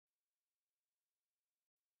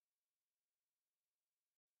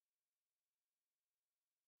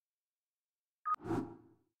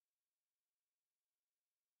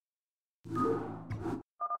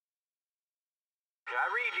I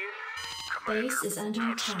read you. Commander, Base is under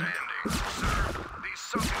attack. outstanding. Sir, these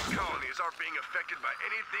sunken colonies aren't being affected by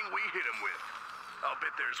anything we hit them with. I'll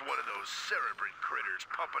bet there's one of those cerebrate critters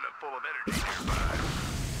pumping them full of energy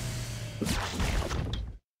nearby.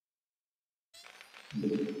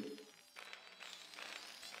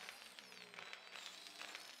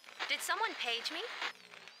 Did someone page me?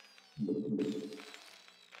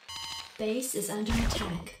 Base is under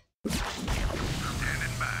attack.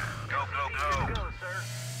 Standing by. Go, go, Good go. to go, sir.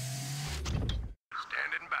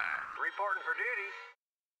 Standing by. Reporting for duty.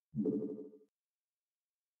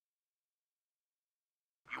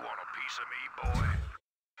 You want a piece of me, boy?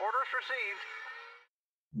 Orders received.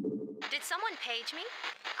 Did someone page me?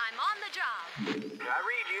 I'm on the job. I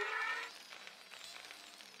read you.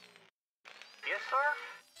 Yes, sir.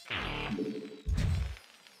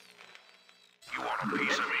 You want a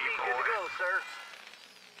piece of me, SCV, boy? good to go, sir.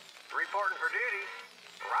 Reporting for duty.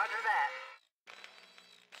 Roger that.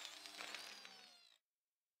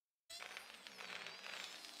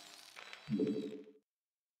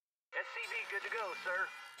 SCV, good to go, sir.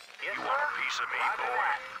 Yes, You sir. want a piece of me, Roger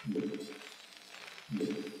boy? that.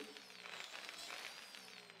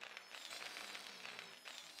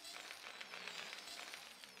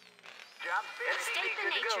 Job finished. State the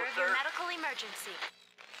Good to go, nature of sir. your medical emergency.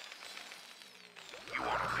 You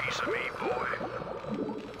want a piece of me, boy?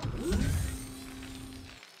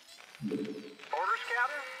 Orders,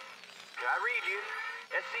 Captain? I read you.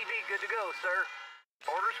 SCV, good to go, sir.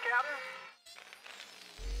 Orders, Captain?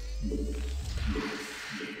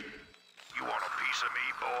 You want a piece of me,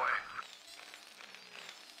 boy?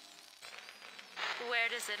 Where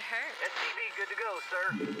does it hurt? SCV, good to go, sir.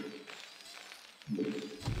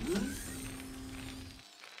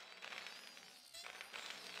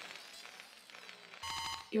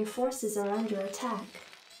 Your forces are under attack.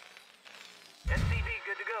 SCV,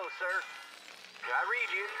 good to go, sir. I read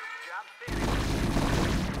you. Job finished.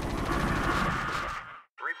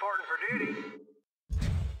 Reporting for duty.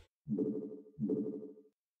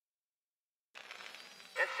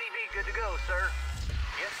 SCV, good to go, sir.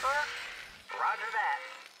 Yes, sir. Roger that.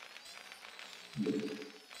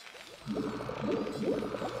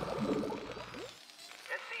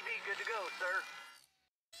 SCV, good to go, sir.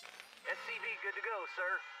 SCV, good to go,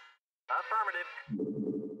 sir. Affirmative.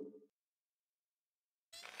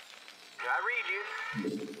 I read you.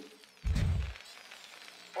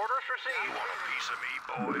 Orders You received. want a piece of me,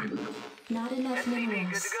 boy? Not enough SCV, good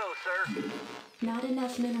minerals. to go, sir. Not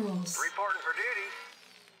enough minerals. Reporting for duty.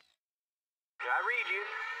 I read you.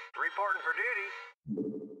 Reporting for duty.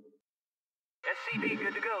 SCV,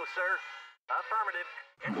 good to go, sir. Affirmative.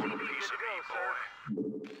 You want a SCV, piece good of to me, go, sir. boy?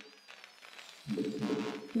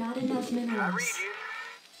 Not enough I minerals. read you.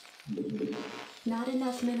 Not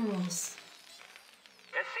enough minerals.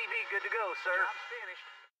 SCV, good to go, sir. Job's finished.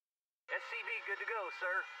 SCV, good to go,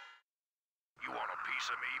 sir. You want a piece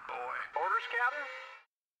of me, boy? Orders, Captain?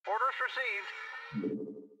 Orders received.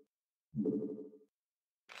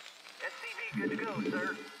 SCV, good to go, sir.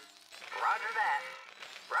 Roger that.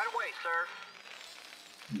 Right away, sir.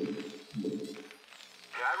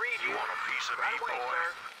 I read You you. want a piece of me, Right away, boy? sir.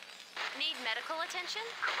 Need medical attention?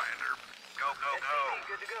 Commander, go, go, SCV, go.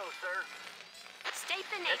 good to go, sir. State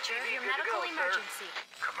the nature of SCV, your good to medical go, sir. emergency.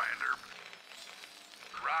 Commander,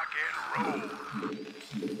 rock and roll.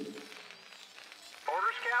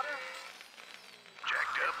 Orders, Captain?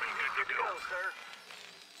 Jacked up and SCV, good to go. sir.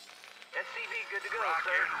 SCV, good to go, Rock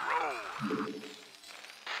sir. and roll.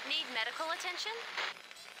 Need medical attention?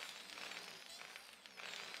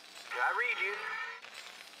 I read you.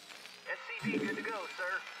 SCV, good to go,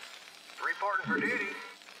 sir. Reporting for duty.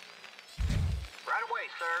 Right away,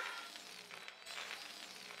 sir.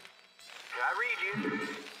 I read you.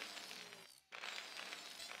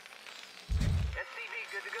 SCV,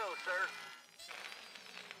 good to go, sir.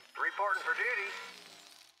 Reporting for duty.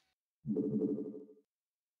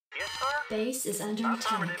 Yes, sir. Base is under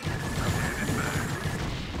attack. Affirmative.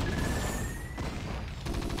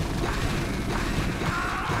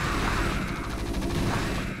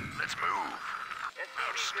 Let's move.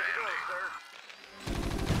 SCV, good to go, sir.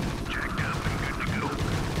 Jacked up and good to go.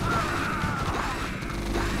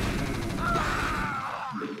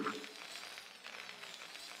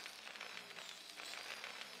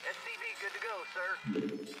 SCV, good to go, sir.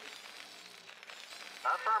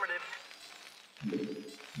 Affirmative.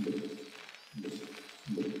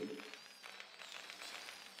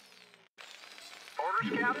 Orders,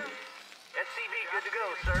 Captain? SCV, good to go,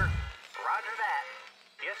 sir. Roger that.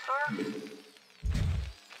 Yes, sir.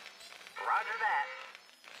 Roger that.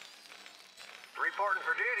 Reporting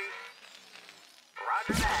for duty.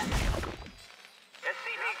 Roger that.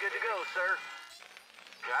 SCV, good to go, sir.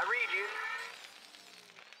 I read you.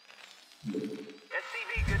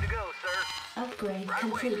 SCV good to go, sir. Upgrade Right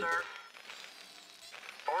away, complete. sir.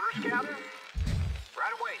 Orders, Captain?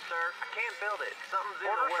 Right away, sir. I can't build it. Something's in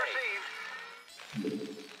the way. Orders received.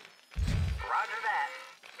 Roger that.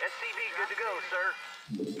 SCV good to go, sir.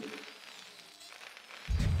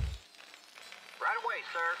 Right away,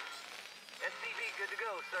 sir. SCV good to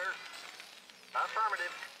go, sir.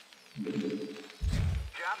 Affirmative.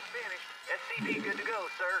 Job's finished. SCV good to go,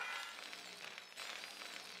 sir.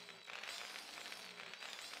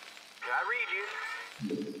 I read you.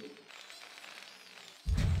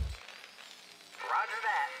 Roger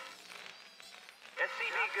that.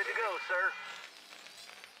 SCV good to go, sir.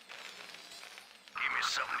 Give me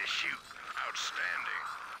something to shoot. Outstanding.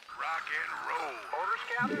 Rock and roll. Orders,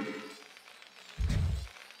 Captain?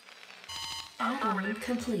 Add-on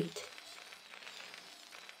complete.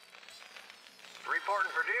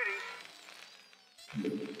 Reporting for duty.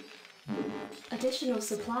 Additional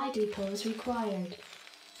supply depots required.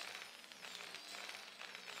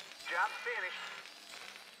 Job's finished.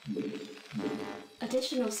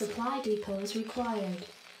 Additional supply depots required.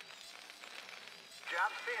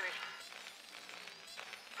 Job's finished.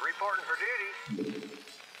 Reporting for duty.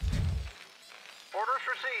 Orders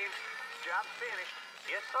received. Job's finished.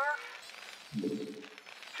 Yes, sir?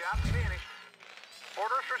 Job's finished.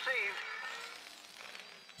 Orders received.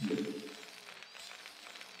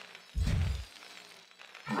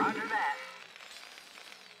 Roger that.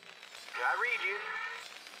 I read you.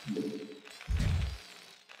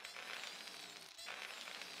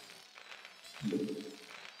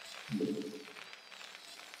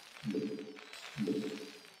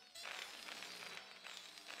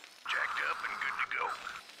 Jacked up and good to go.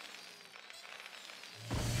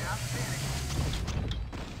 Job's finished.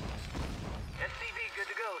 SCV good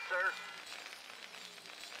to go, sir.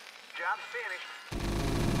 Job's finished.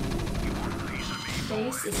 You want a piece of me, boy?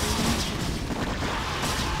 Base is under attack.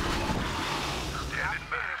 Standing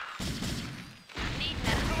by. Need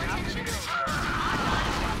medical attention? Go, sir.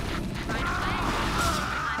 Right away.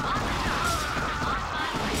 I'm on the job. On my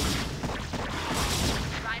way.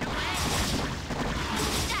 Right away.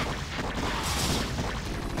 Set.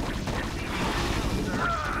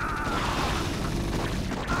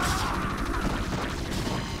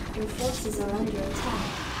 Your forces are under attack.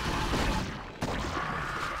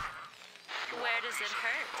 Where does it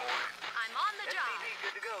hurt? I'm on the job. SCV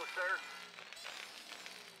good to go, sir.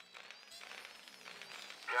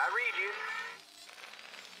 I read you.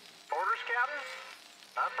 Orders, Captain?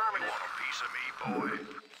 You Affirmative. want a piece of me, boy?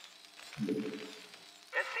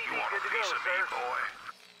 SCV You want good a to go, piece of me, sir. boy?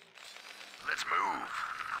 Let's move.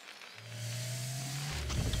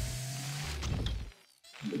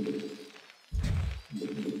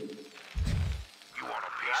 You want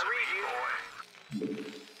a piece I of me, read you. boy?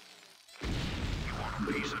 You want a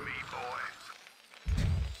piece of me, boy?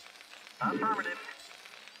 Affirmative.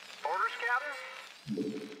 Orders, Captain?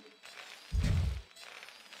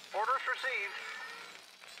 Orders received.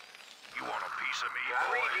 You want a piece of me, I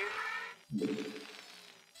boy? read you.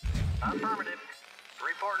 Affirmative.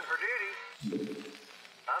 Reporting for duty.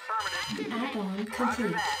 Affirmative. Add-on Roger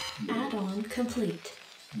complete. that. Add-on complete.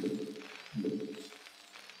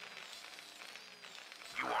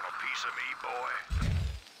 You want a piece of me, boy?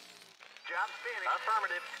 Job's finished.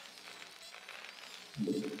 Affirmative.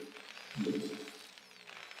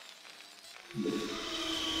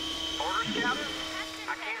 Orders, Captain?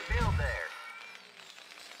 I can't build there.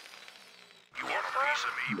 You want a piece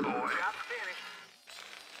of me, boy? Job's finished.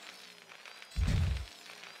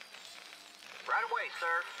 Right away,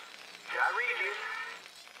 sir. I read you.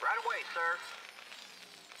 Right away, sir.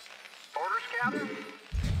 Orders, Captain?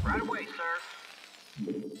 Right away, sir.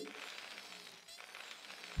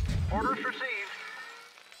 Orders received.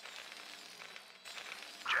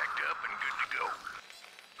 Jacked up and good to go.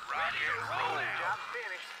 Rock and roll. Job's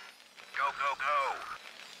finished. Go, go, go.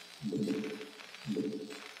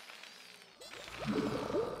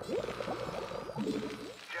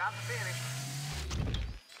 Job's finished.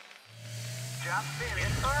 Job's finished.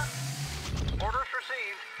 Yes, sir. Orders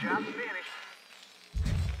received. Job's finished.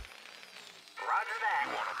 Roger You that.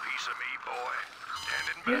 want a piece of me, boy?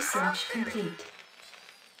 Standing by. Research complete.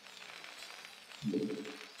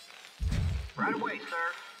 Right away, sir.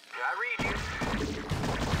 I read you.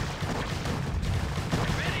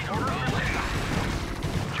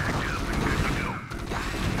 Jacked up and good to go.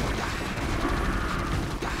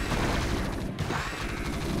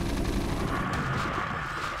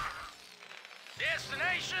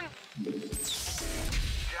 Destination?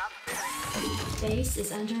 Job's finished. Base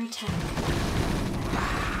is under attack.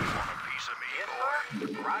 You want a piece of me, Yes, boy?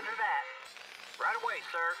 sir. Roger that. Right away,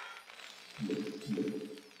 sir.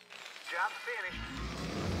 Job's finished.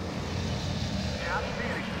 Job's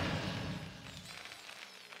finished.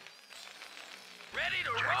 Ready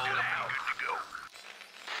to roll out. Good to go.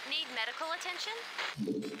 Need medical attention?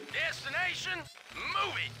 Destination,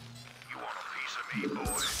 move it. You want a piece of me,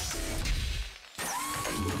 boy?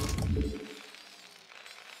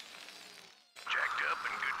 Jacked up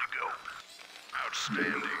and good to go.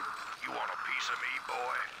 Outstanding. You want a piece of me,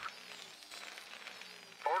 boy?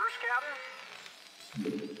 Orders, Captain?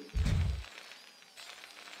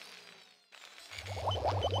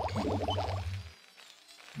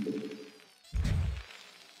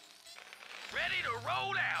 Ready to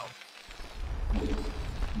roll out.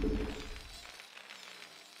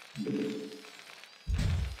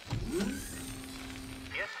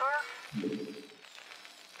 Yes, sir?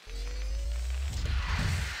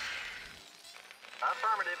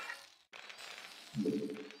 Affirmative.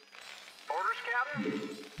 Orders, Captain?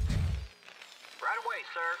 Right away,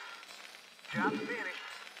 sir. Job's finished.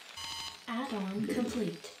 Add-on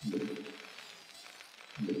complete.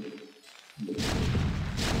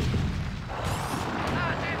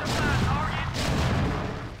 Identify target.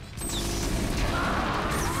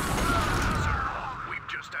 We've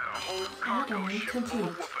just had a whole cargo Add-on ship full of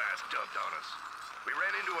complete. whoop-ass dumped on us. We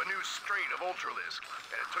ran into a new strain of Ultralisk,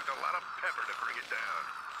 and it took a lot of pepper to bring it down.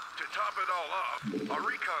 To top it all off, our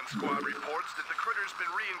recon squad reports that the critter's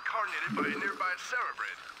been reincarnated by a nearby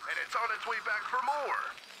Cerebrid, and it's on its way back for more.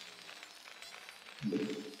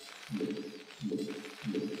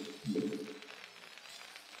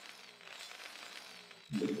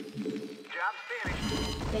 Job's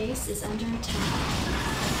finished. Base is under attack.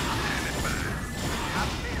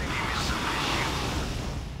 Job's finished.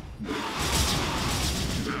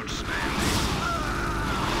 Outstanding.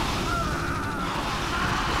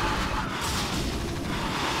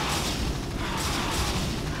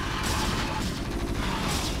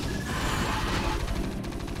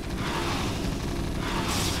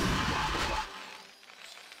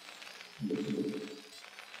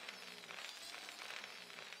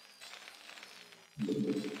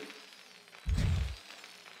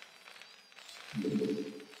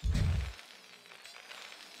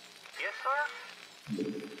 Yes, sir?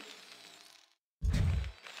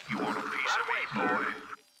 You want a piece Right of me, away, sir. boy?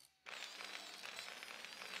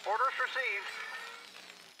 Orders received.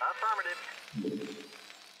 Affirmative.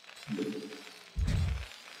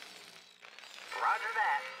 Roger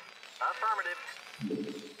that. Affirmative.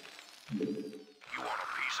 You want a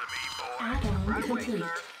piece of me, boy? Add-on Right away, complete.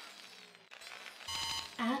 sir.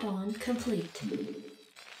 Add-on complete.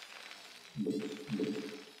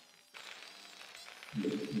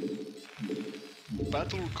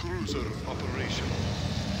 Battle cruiser operation.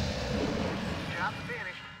 Job's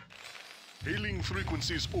finished. Hailing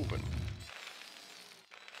frequencies open.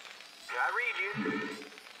 I read you.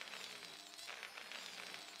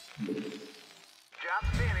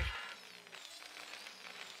 Job's finished.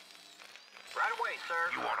 Right away, sir.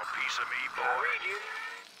 You want a piece of me, I boy? read you.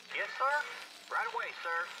 Yes, sir. Right away,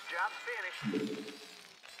 sir. Job's finished.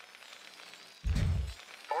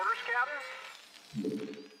 Orders, Captain?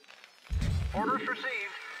 Orders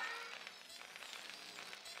received.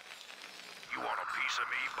 You want a piece of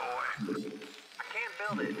me, boy? I can't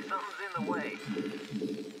build it. Something's in the way.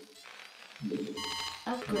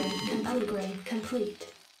 Upgrade complete.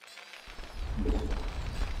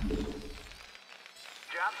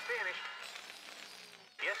 Job's finished.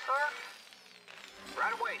 Yes, sir.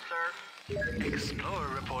 Right away, sir. Explorer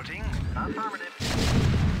reporting. Affirmative.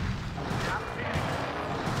 Job's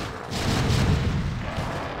finished.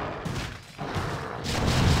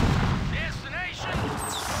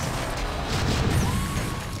 Destination.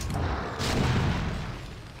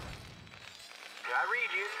 I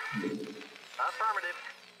read you. Affirmative.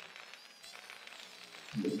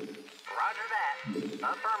 Roger that.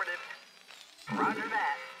 Affirmative. Roger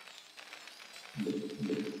that.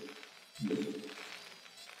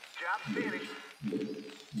 Job's finished.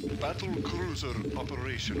 Battle cruiser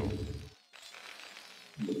operational.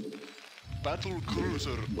 Battle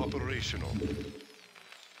cruiser operational. Give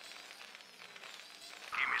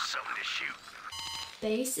me something to shoot.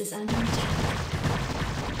 Base is under attack.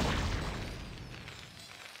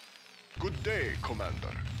 Good day,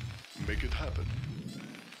 Commander. Make it happen.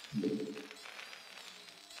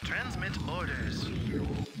 Transmit orders.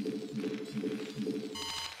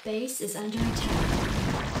 Base is under attack.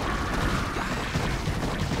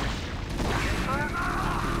 Yes, sir.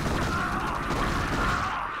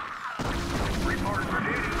 Reported for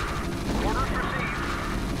duty. Orders received.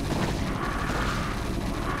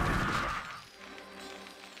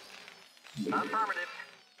 Affirmative.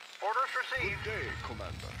 Orders Good received. day, Commander.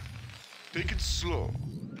 Take it slow.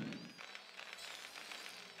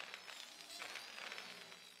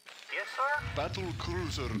 Yes, sir? Battle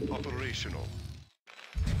cruiser operational.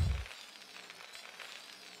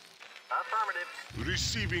 Affirmative.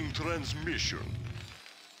 Receiving transmission.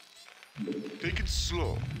 Take it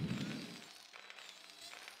slow.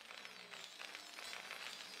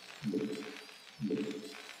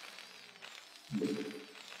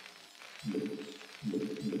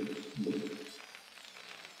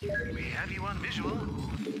 We have you on visual.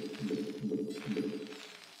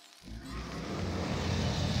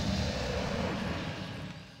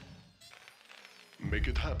 Make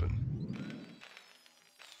it happen.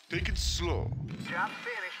 Take it slow. Job's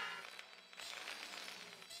finished.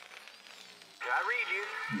 I read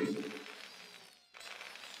you.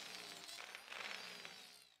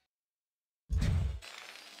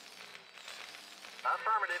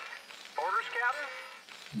 Affirmative. Orders, Captain?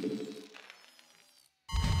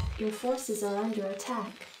 Your forces are under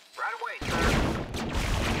attack. Right away,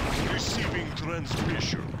 sir. Receiving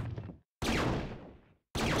transmission.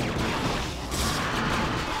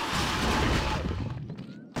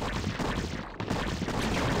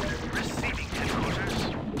 Receiving headquarters.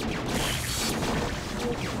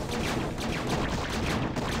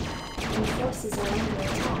 Your forces are under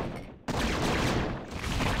attack.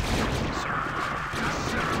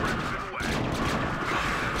 Cerebrate been whacked.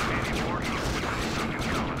 Any more troops within the sunken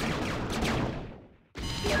colony.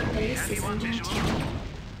 Your base is under attack.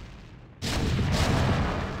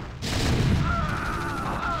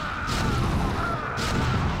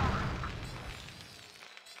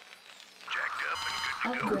 Jacked up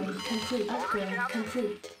and good to go. Upgrade complete. Upgrade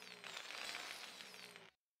complete.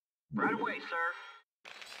 Right away, sir.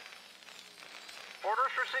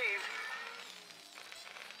 Orders received.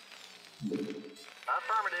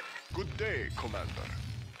 Affirmative. Good day, Commander.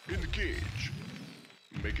 Engage.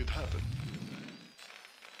 Make it happen.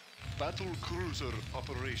 Battle cruiser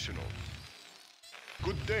operational.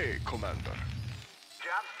 Good day, Commander.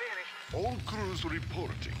 Job's finished. All crews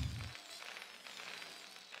reporting.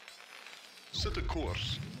 Set a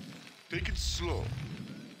course. Take it slow.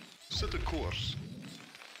 Set a course.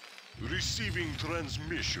 Receiving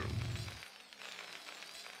transmission.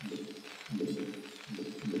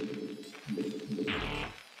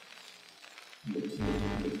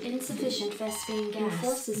 Insufficient Vespene gas. Your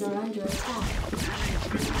forces are under attack.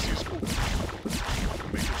 Frequencies open.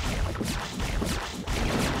 Make it happen.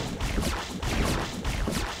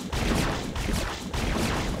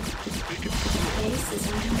 Take it slow. Base is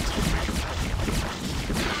under attack.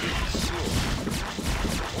 Take it slow.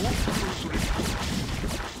 All crews report.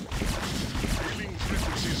 Hailing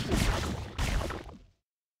frequencies open.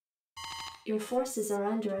 Your forces are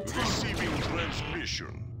under attack. Receiving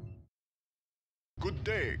transmission. Good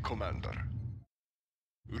day, Commander.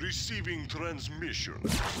 Receiving transmission.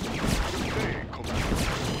 Good day, Commander.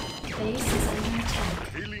 Base is under attack.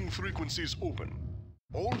 Hailing frequencies open.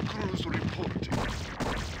 All crews reporting.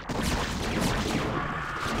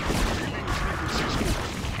 Hailing frequencies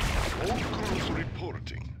open. All crews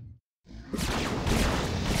reporting.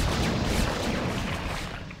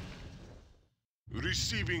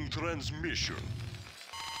 Receiving transmission.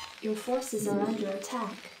 Your forces are under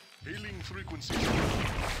attack. Hailing frequencies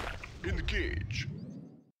open. Engage.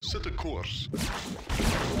 Set a course.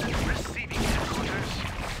 Receiving headquarters.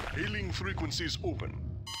 Hailing frequencies open.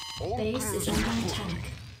 All Base crews is under reporting.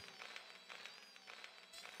 attack.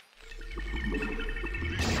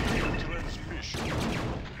 Receiving transmission.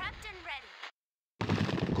 Prepped and ready.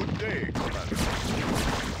 Good day, Commander.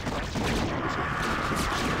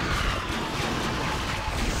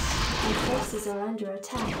 Your forces are under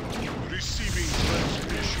attack. Receiving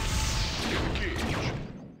transmission. Engage.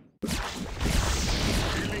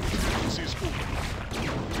 Hailing frequencies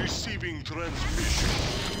open. Receiving transmission.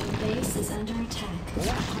 Base is under attack.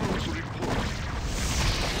 All crews report.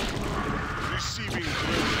 Receiving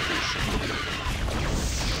transmission.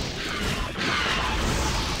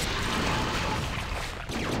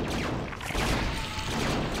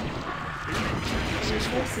 Hailing Your frequencies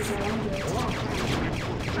forces are under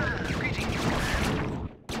attack.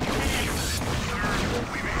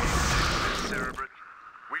 Cerebrate.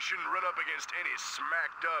 We shouldn't run up against any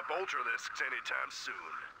smacked up Ultralisks anytime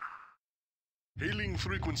soon. Hailing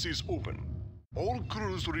frequencies open. All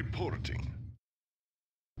crews reporting.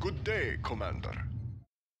 Good day, Commander.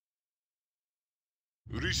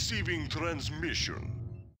 Receiving transmission.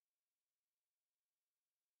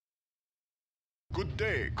 Good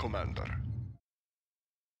day, Commander.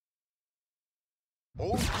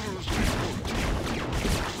 All crews reporting.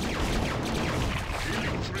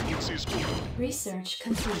 Hailing frequencies open. Research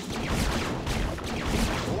complete.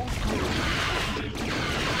 All crews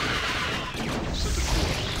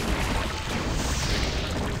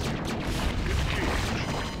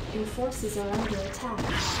forces are under attack.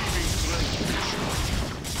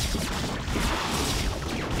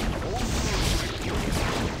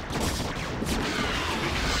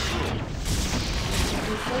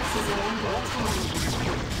 Your forces are under attack.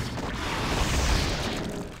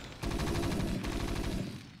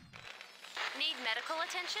 Need medical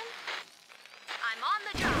attention? I'm on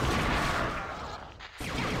the job.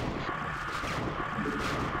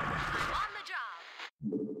 I'm on the job.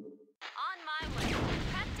 On my way.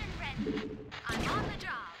 Prepped and ready. I'm on the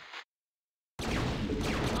job.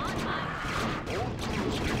 On my way. All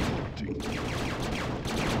crews reporting.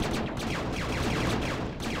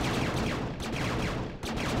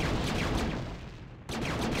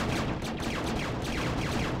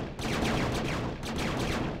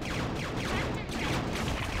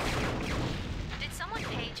 Did someone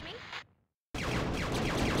page me?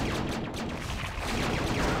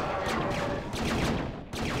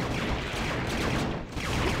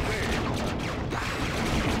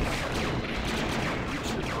 Reach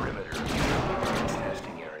the perimeter.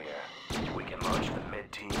 Testing area. We can launch the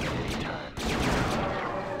med team at any time.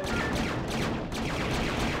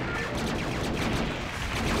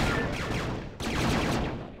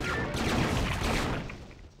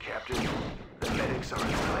 Captain, the medics are in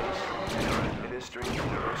place and are administering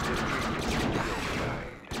neurostim treatments to the overnight.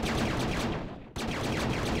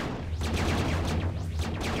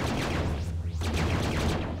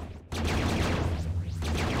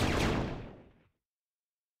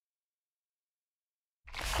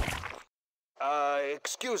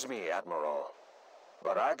 Excuse me, Admiral,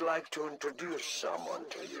 but I'd like to introduce someone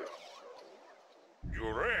to you. You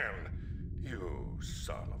ran? You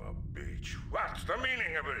son of a bitch. What's the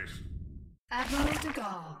meaning of this? Admiral de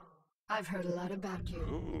Gaulle, I've heard a lot about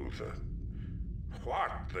you.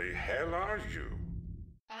 What the hell are you?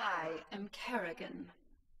 I am Kerrigan.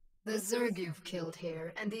 The Zerg you've killed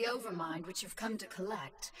here, and the Overmind which you've come to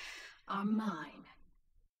collect, are mine.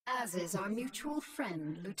 As is our mutual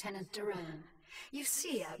friend, Lieutenant Duran. You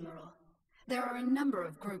see, Admiral, there are a number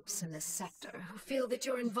of groups in this sector who feel that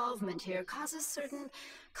your involvement here causes certain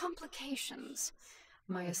complications.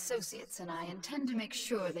 My associates and I intend to make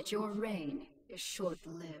sure that your reign is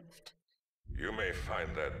short-lived. You may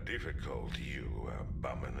find that difficult, you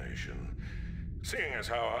abomination. Seeing as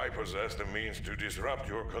how I possess the means to disrupt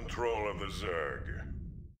your control of the Zerg.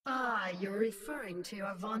 Ah, you're referring to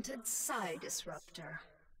your vaunted Psi Disruptor.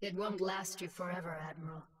 It won't last you forever,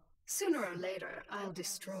 Admiral. Sooner or later, I'll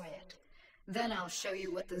destroy it. Then I'll show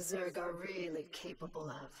you what the Zerg are really capable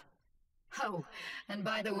of. Oh, and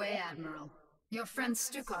by the way, Admiral, your friend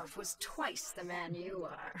Stukov was twice the man you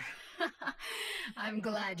are. I'm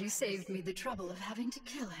glad you saved me the trouble of having to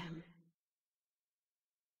kill him.